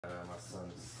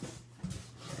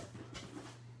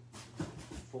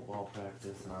football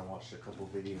practice and I watched a couple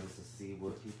videos to see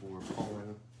what people were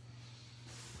pulling.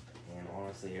 And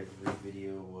honestly, every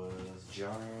video was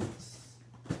Giants,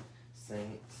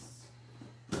 Saints,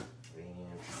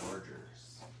 and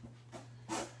Chargers.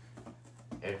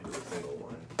 Every single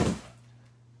one. A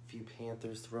few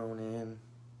Panthers thrown in.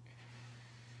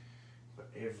 But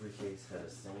every case had a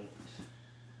Saint,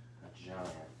 a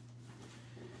Giant,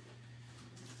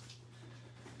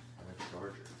 and a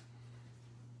Charger.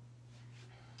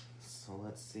 So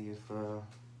let's see if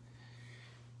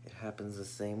it happens the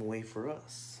same way for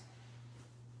us.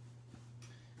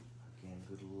 Again,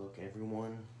 good luck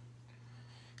everyone.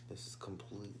 This is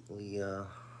completely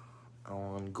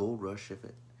on Gold Rush if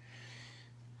it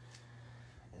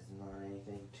is not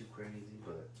anything too crazy,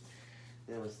 but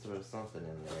they always throw something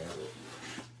in there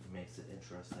that makes it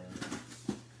interesting.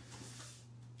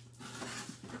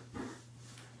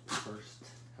 First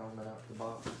helmet out the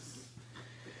box.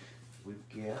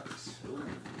 We've got, ooh,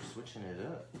 switching it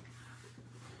up.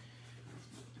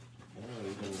 And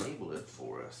we can label it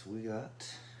for us. We got,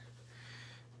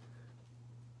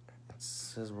 it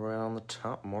says right on the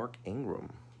top, Mark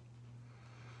Ingram.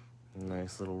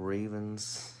 Nice little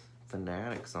Ravens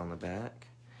Fanatics on the back.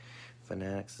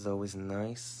 Fanatics is always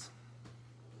nice.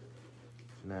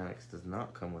 Fanatics does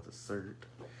not come with a cert.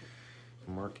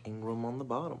 Mark Ingram on the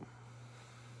bottom.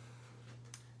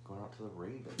 Going out to the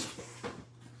Ravens.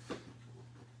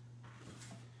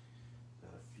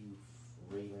 Got a few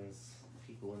Ravens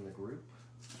people in the group.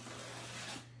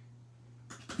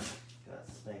 Got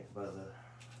spanked by the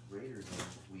Raiders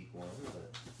in week 1,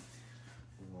 but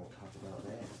we won't talk about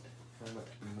that. Helmet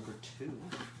number 2.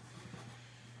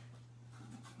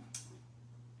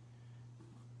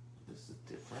 This is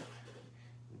different.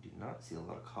 We do not see a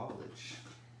lot of college.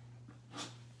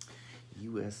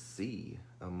 USC,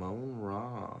 Amon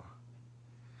Ra.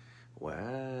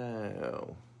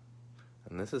 Wow.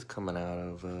 And this is coming out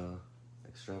of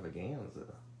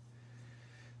Extravaganza.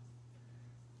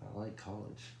 I like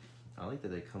college. I like that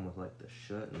they come with like the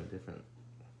shut and the different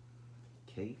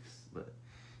case, but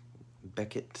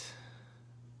Beckett,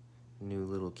 new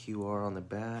little QR on the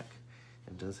back.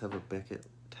 It does have a Beckett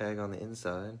tag on the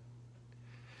inside.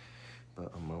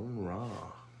 But Amon Ra,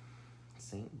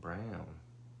 St. Brown.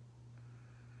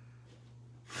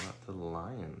 Out to the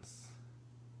Lions.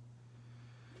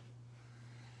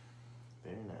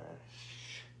 Very nice.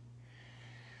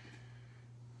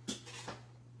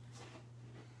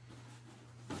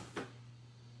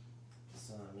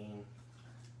 So, I mean,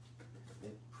 they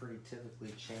pretty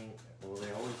typically change. Well,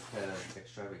 they always have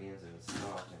Extravaganza in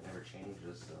stock and it never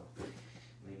changes, so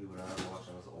maybe what I was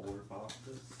watching was older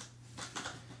boxes.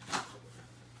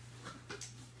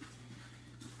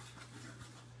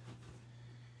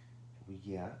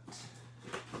 We got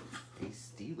a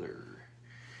Steeler,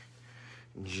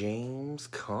 James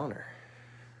Conner.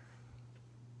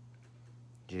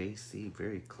 JC,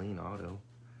 very clean auto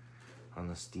on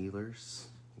the Steelers.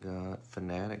 Got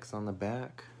Fanatics on the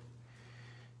back.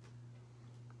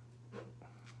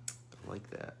 I like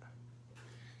that.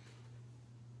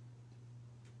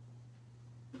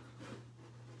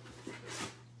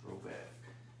 Throwback.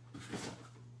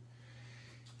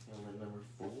 Helmet number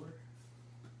 4.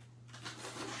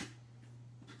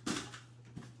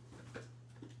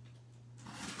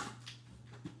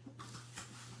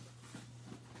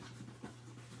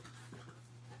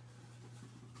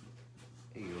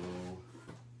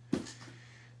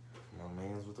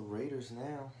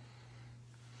 Now,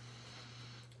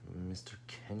 Mr.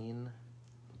 Kenyon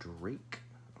Drake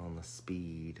on the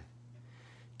speed.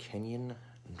 Kenyon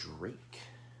Drake.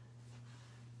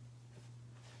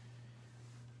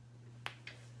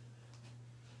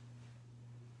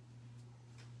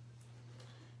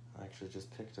 I actually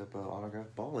just picked up an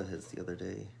autographed ball of his the other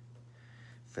day.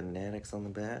 Fanatics on the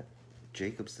back.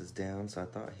 Jacobs is down, so I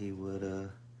thought he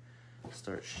would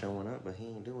start showing up, but he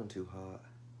ain't doing too hot.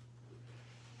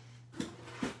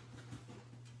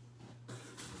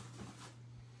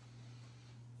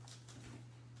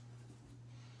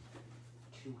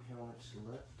 2 helmets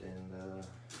left, and the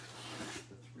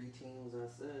 3 teams I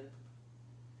said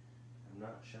have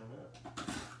not shown up,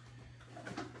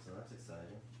 so that's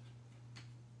exciting.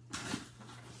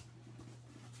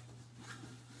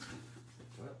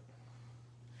 Well,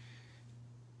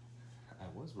 I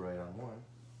was right on one.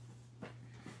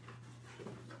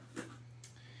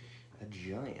 A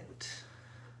Giant,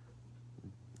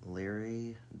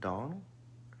 Larry Donald.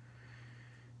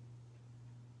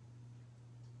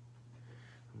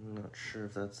 I'm not sure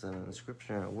if that's an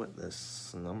inscription or what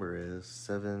this number is.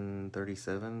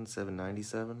 737,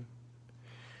 797.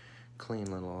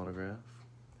 Clean little autograph.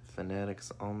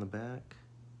 Fanatics on the back.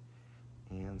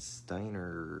 and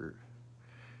Steiner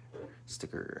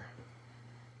sticker.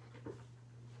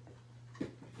 So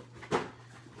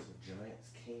Giants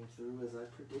came through as I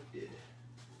predicted.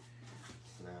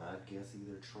 So now I'd guess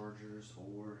either Chargers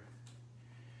or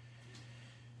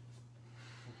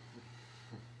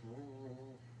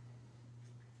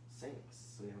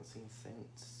Saints. We haven't seen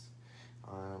Saints.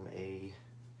 I'm a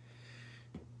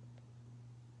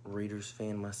Raiders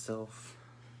fan myself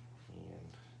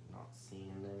and not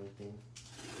seeing anything.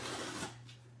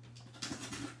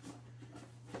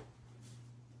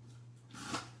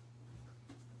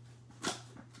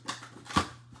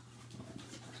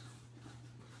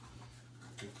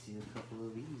 Did see a couple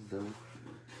of these though.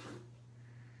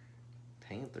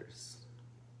 Panthers.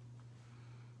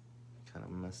 Kind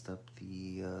of messed up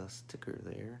the sticker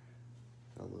there.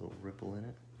 A little ripple in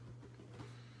it.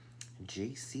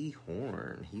 J.C.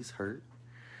 Horn, he's hurt.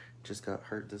 Just got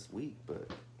hurt this week, but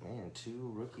man,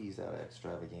 2 rookies out of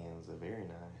Extravaganza. Very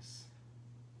nice.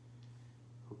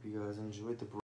 Hope you guys enjoyed the